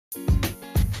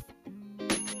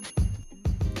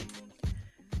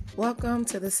Welcome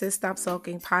to the Sis Stop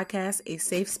Sulking podcast, a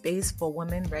safe space for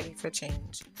women ready for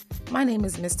change. My name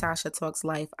is Miss Tasha Talks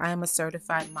Life. I am a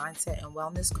certified mindset and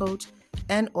wellness coach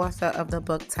and author of the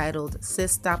book titled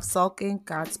Sis Stop Sulking,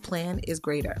 God's Plan is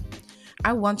Greater.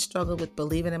 I once struggled with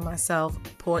believing in myself,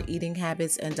 poor eating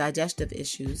habits, and digestive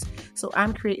issues, so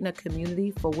I'm creating a community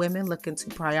for women looking to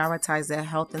prioritize their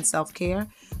health and self-care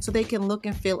so they can look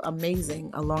and feel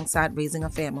amazing alongside raising a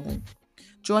family.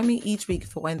 Join me each week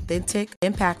for authentic,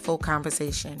 impactful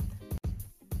conversation.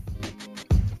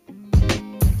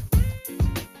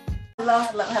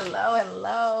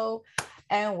 Hello,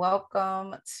 and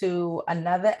welcome to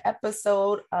another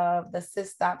episode of the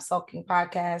Sis Stop Sulking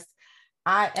podcast.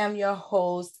 I am your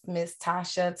host, Miss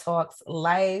Tasha Talks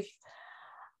Life.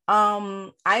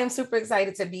 I am super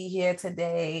excited to be here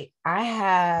today. I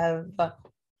have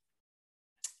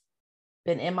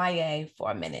been MIA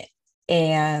for a minute,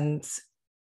 and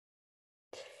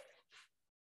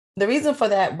the reason for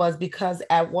that was because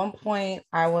at one point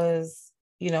I was,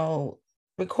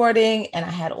 recording, and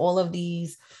I had all of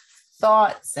these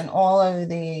thoughts and all of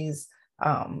these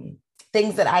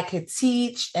things that I could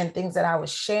teach and things that I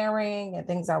was sharing and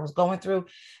things I was going through.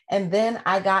 And then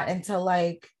I got into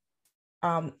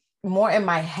more in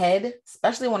my head,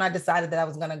 especially when I decided that I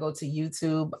was going to go to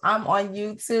YouTube. I'm on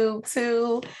YouTube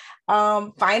too.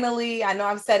 Finally, I know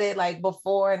I've said it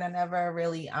before and I never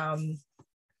really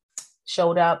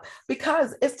showed up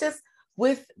because it's just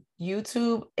with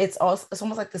YouTube, it's almost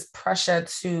like this pressure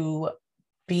to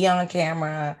be on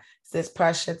camera, it's this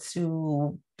pressure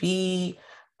to be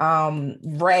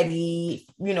ready,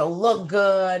 look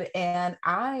good. And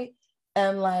I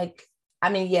am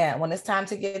when it's time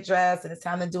to get dressed and it's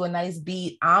time to do a nice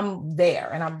beat, I'm there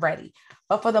and I'm ready.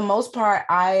 But for the most part,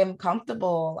 I am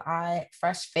comfortable,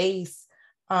 fresh face,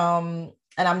 and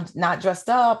I'm not dressed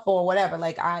up or whatever,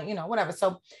 whatever.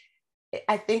 So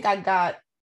I think I got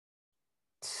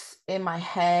in my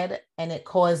head and it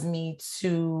caused me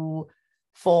to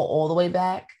fall all the way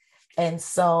back. And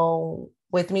so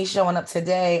with me showing up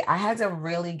today, I had to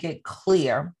really get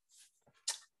clear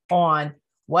on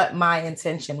what my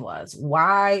intention was.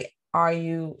 Why are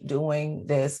you doing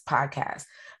this podcast?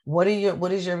 What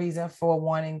is your reason for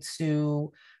wanting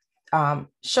to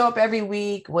show up every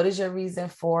week? What is your reason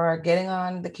for getting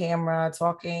on the camera,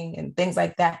 talking and things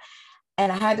like that? And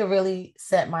I had to really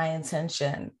set my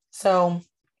intention. So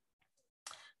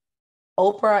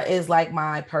Oprah is like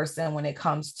my person when it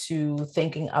comes to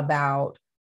thinking about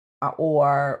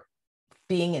or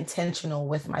being intentional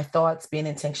with my thoughts, being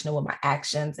intentional with my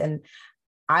actions. And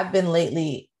I've been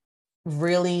lately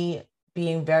really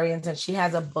being very intentional. She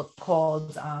has a book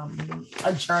called,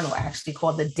 a journal actually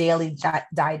called The Daily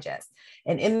Digest.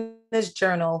 And in this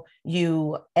journal,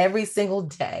 every single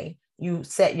day, you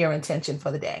set your intention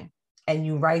for the day and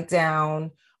you write down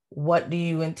what do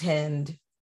you intend.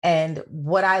 And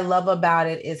what I love about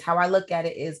it is how I look at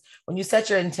it is when you set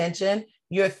your intention,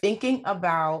 you're thinking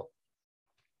about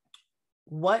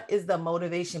what is the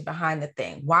motivation behind the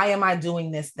thing? Why am I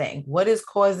doing this thing? What is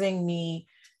causing me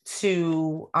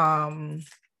to, why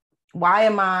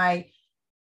am I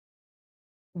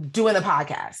doing the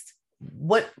podcast?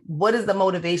 What is the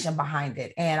motivation behind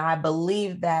it? And I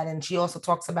believe that, and she also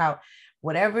talks about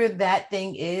whatever that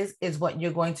thing is what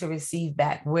you're going to receive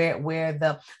back.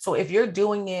 So if you're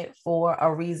doing it for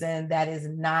a reason that is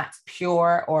not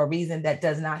pure or a reason that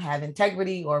does not have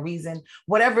integrity or reason,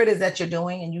 whatever it is that you're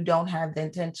doing, and you don't have the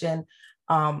intention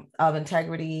of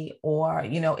integrity or,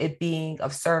 it being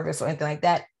of service or anything like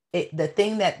that,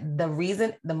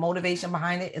 the motivation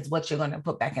behind it is what you're going to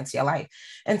put back into your life.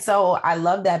 And so I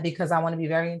love that because I want to be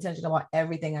very intentional about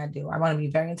everything I do. I want to be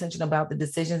very intentional about the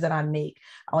decisions that I make.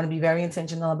 I want to be very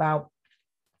intentional about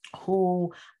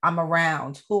who I'm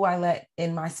around, who I let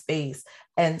in my space.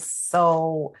 And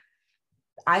so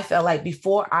I felt like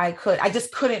before I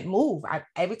just couldn't move.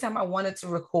 Every time I wanted to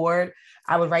record,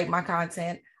 I would write my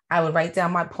content. I would write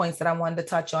down my points that I wanted to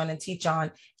touch on and teach on,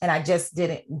 and I just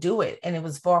didn't do it. And it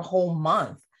was for a whole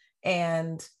month.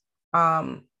 And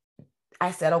I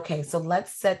said, okay, so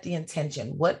let's set the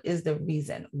intention. What is the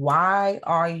reason? Why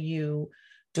are you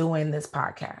doing this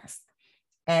podcast?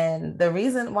 And the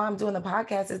reason why I'm doing the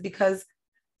podcast is because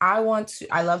I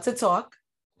love to talk,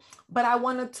 but I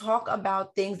want to talk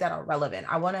about things that are relevant.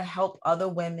 I want to help other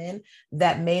women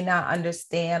that may not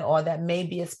understand or that may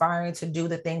be aspiring to do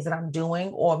the things that I'm doing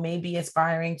or may be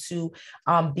aspiring to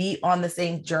be on the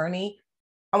same journey.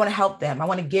 I want to help them. I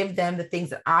want to give them the things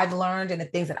that I've learned and the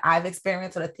things that I've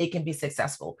experienced so that they can be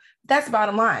successful. That's the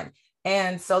bottom line.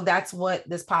 And so that's what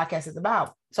this podcast is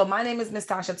about. So my name is Miss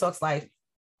Tasha Talks Life.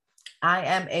 I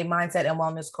am a mindset and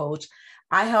wellness coach.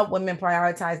 I help women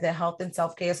prioritize their health and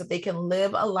self-care so they can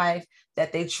live a life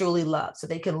that they truly love, so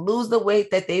they can lose the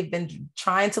weight that they've been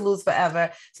trying to lose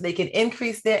forever, so they can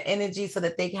increase their energy, so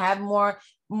that they have more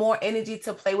energy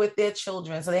to play with their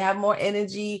children, so they have more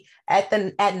energy at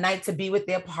night to be with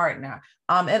their partner,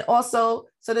 and also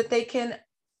so that they can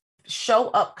show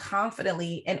up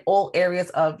confidently in all areas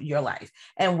of your life.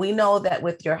 And we know that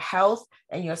with your health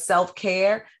and your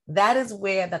self-care, that is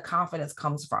where the confidence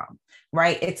comes from,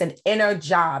 right? It's an inner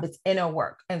job, it's inner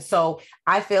work. And so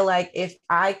I feel like if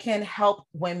I can help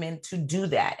women to do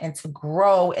that and to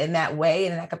grow in that way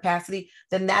and in that capacity,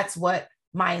 then that's what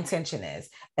my intention is.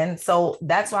 And so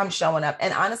that's why I'm showing up.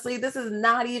 And honestly, this is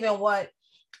not even what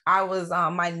I was,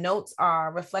 my notes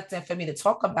are reflecting for me to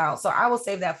talk about. So I will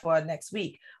save that for next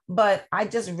week. But I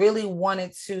just really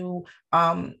wanted to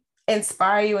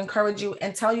inspire you, encourage you,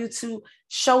 and tell you to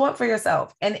show up for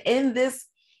yourself. And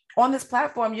on this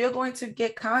platform, you're going to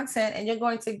get content and you're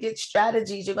going to get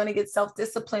strategies. You're going to get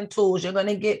self-discipline tools. You're going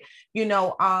to get,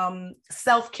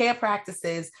 self-care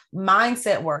practices,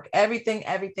 mindset work, everything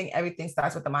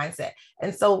starts with the mindset.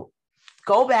 And so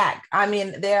go back. I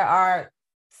mean, there are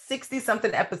 60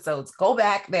 something episodes. Go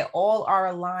back. They all are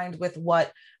aligned with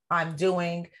what I'm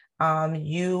doing.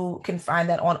 You can find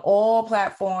that on all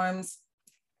platforms,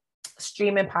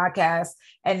 streaming podcasts,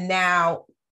 and now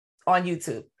on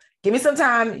YouTube. Give me some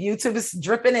time. YouTube is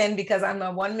dripping in because I'm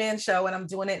a one-man show and I'm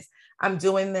doing this.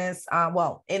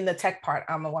 In the tech part,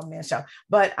 I'm a one-man show,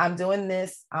 but I'm doing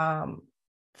this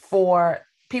for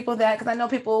people because I know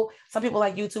some people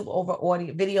like YouTube over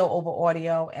audio, video over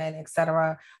audio, and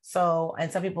etc. So, and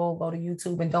some people go to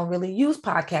YouTube and don't really use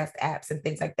podcast apps and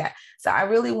things like that. So I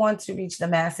really want to reach the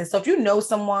masses. So if you know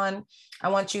someone, I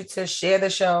want you to share the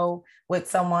show with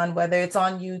someone, whether it's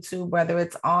on YouTube, whether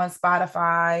it's on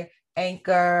Spotify,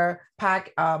 Anchor,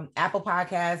 Apple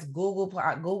Podcasts, Google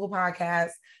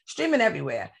Podcasts, streaming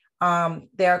everywhere.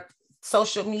 They're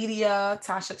social media,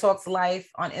 Tasha Talks Life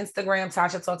on Instagram,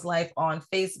 Tasha Talks Life on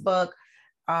Facebook,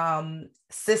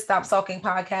 Sis Stop Sulking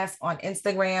Podcast on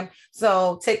Instagram.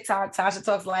 So TikTok, Tasha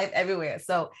Talks Life everywhere.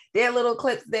 So there are little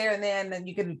clips there and then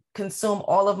you can consume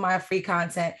all of my free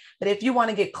content. But if you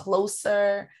want to get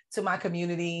closer to my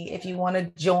community, if you want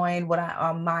to join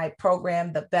my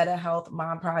program, the Better Health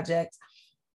Mom Project,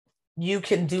 you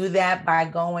can do that by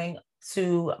going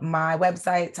to my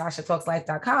website,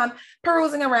 tashatalkslife.com,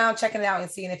 perusing around, checking it out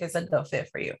and seeing if it's a good fit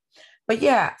for you. But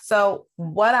yeah, so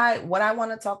what I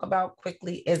want to talk about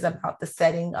quickly is about the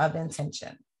setting of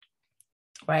intention,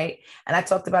 right? And I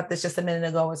talked about this just a minute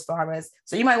ago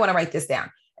so you might want to write this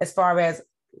down, as far as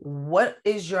what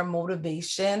is your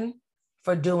motivation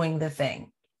for doing the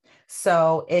thing.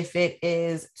 So if it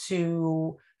is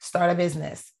to start a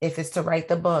business, if it's to write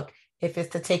the book, if it's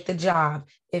to take the job,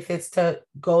 if it's to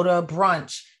go to a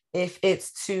brunch, if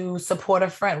it's to support a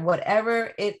friend,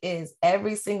 whatever it is,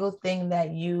 every single thing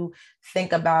that you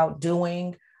think about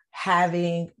doing,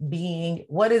 having, being,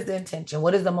 what is the intention?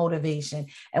 What is the motivation?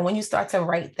 And when you start to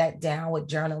write that down with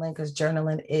journaling, because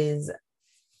journaling is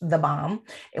the bomb.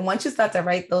 And once you start to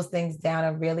write those things down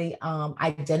and really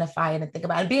identify it and think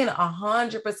about it, and being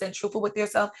 100% truthful with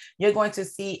yourself, you're going to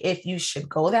see if you should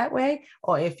go that way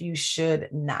or if you should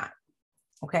not.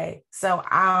 Okay. So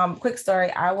quick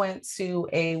story. I went to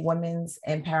a women's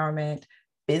empowerment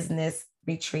business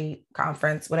retreat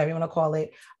conference, whatever you want to call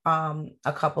it,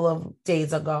 a couple of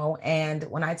days ago. And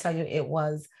when I tell you it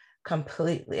was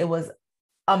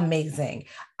amazing.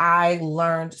 I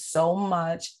learned so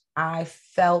much. I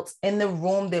felt in the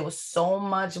room, there was so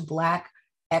much Black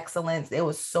excellence. There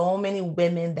was so many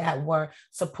women that were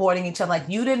supporting each other. Like,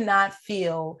 you did not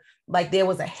feel like there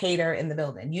was a hater in the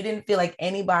building. You didn't feel like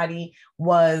anybody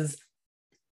was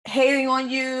hating on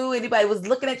you. Anybody was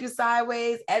looking at you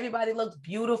sideways. Everybody looked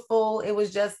beautiful. It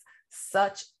was just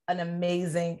such an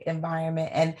amazing environment.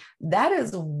 And that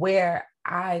is where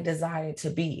I desire to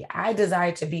be. I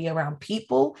desire to be around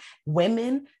people,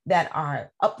 women that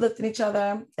are uplifting each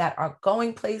other, that are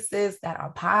going places, that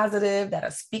are positive, that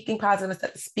are speaking positive,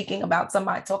 that are speaking about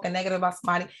somebody, talking negative about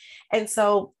somebody. And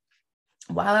so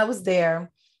while I was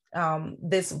there,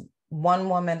 this one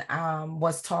woman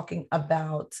was talking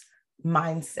about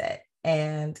mindset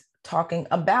and she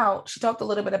talked a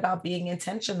little bit about being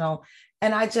intentional.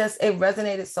 And it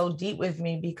resonated so deep with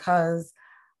me because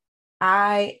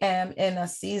I am in a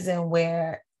season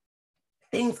where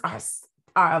things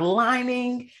are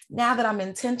aligning. Now that I'm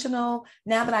intentional,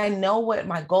 now that I know what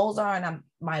my goals are and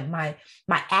my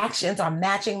actions are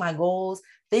matching my goals,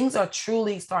 things are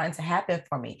truly starting to happen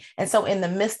for me. And so in the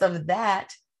midst of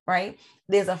that, right?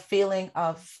 There's a feeling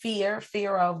of fear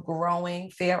of growing,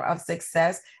 fear of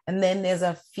success. And then there's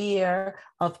a fear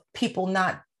of people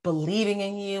not believing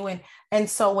in you. And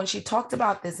so when she talked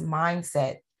about this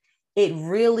mindset, it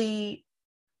really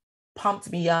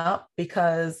pumped me up,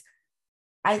 because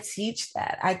I teach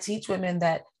that. I teach women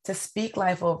that to speak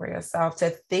life over yourself,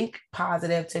 to think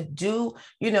positive, to do,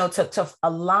 to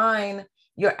align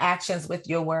your actions with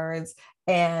your words.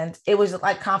 And it was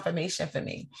like confirmation for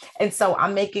me. And so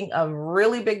I'm making a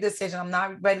really big decision. I'm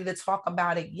not ready to talk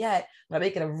about it yet, but I'm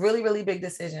making a really, really big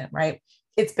decision, right?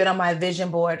 It's been on my vision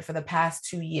board for the past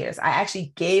 2 years. I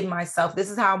actually gave myself, this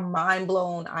is how mind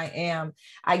blown I am.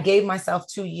 I gave myself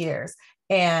 2 years,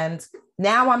 and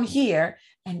now I'm here.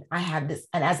 And I have this,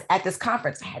 and as at this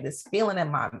conference, I had this feeling in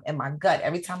my gut.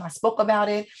 Every time I spoke about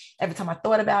it, every time I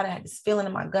thought about it, I had this feeling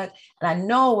in my gut. And I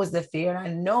know it was the fear, and I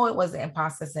know it was the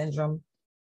imposter syndrome.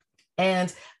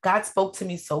 And God spoke to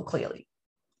me so clearly.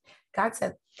 God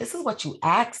said, this is what you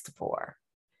asked for.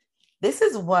 This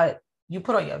is what you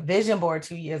put on your vision board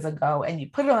 2 years ago, and you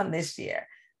put it on this year.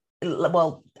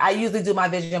 Well, I usually do my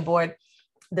vision board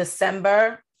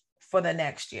December for the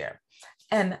next year.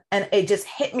 And it just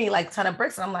hit me like a ton of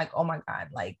bricks. And I'm like, oh my God,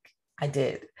 like I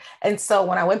did. And so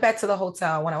when I went back to the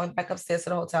hotel, when I went back upstairs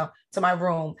to the hotel, to my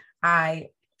room, I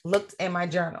looked in my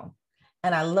journal,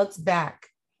 and I looked back,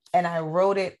 and I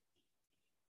wrote it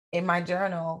in my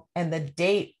journal. And the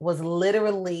date was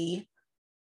literally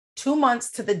 2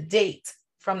 months to the date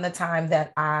from the time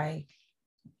that I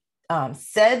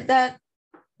said that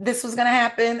this was going to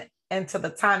happen, and to the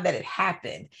time that it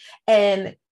happened.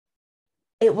 And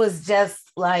it was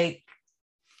just like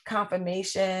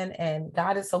confirmation. And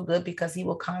God is so good, because he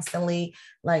will constantly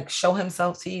like show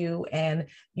himself to you. And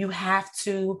you have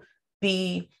to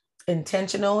be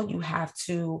intentional. You have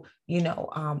to,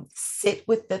 sit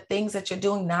with the things that you're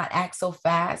doing, not act so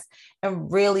fast,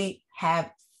 and really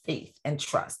have faith and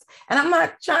trust. And I'm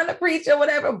not trying to preach or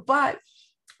whatever, but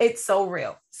it's so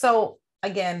real. So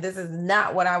again, this is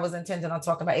not what I was intending on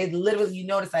talking about. It literally, you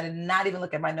notice I did not even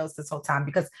look at my notes this whole time,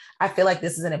 because I feel like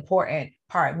this is an important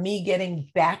part. Me getting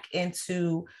back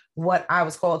into what I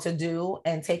was called to do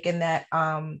and taking that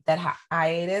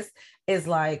hiatus is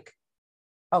like,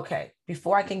 okay,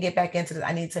 before I can get back into this,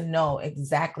 I need to know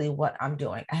exactly what I'm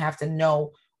doing. I have to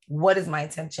know, what is my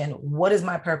intention? What is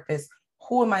my purpose?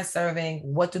 Who am I serving?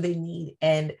 What do they need?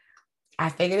 And I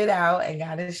figured it out, and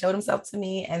God has showed himself to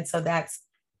me. And so that's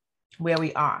where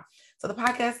we are. So the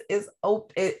podcast is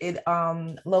open. It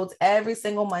loads every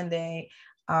single Monday.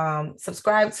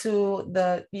 Subscribe to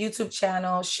the YouTube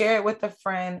channel, share it with a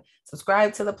friend,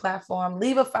 subscribe to the platform,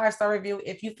 leave a 5-star review.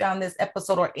 If you found this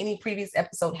episode or any previous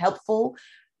episode helpful,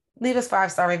 leave us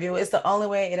 5-star review. It's the only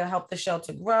way it'll help the show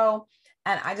to grow.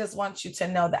 And I just want you to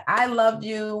know that I love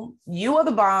you. You are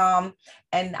the bomb.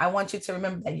 And I want you to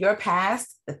remember that your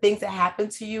past, the things that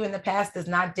happened to you in the past, does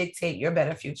not dictate your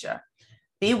better future.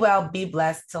 Be well, be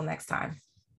blessed. Till next time.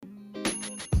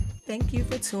 Thank you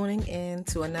for tuning in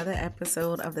to another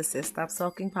episode of the Sis Stop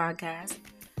Sulking podcast.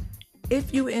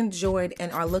 If you enjoyed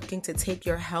and are looking to take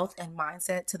your health and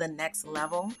mindset to the next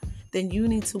level, then you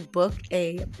need to book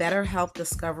a Better Health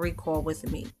Discovery call with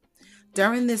me.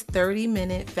 During this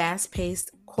 30-minute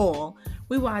fast-paced call,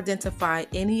 we will identify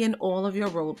any and all of your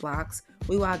roadblocks.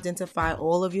 We will identify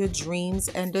all of your dreams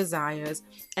and desires,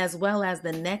 as well as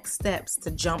the next steps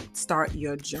to jumpstart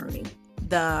your journey.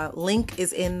 The link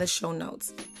is in the show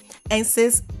notes. And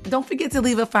sis, don't forget to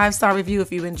leave a 5-star review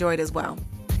if you enjoyed as well.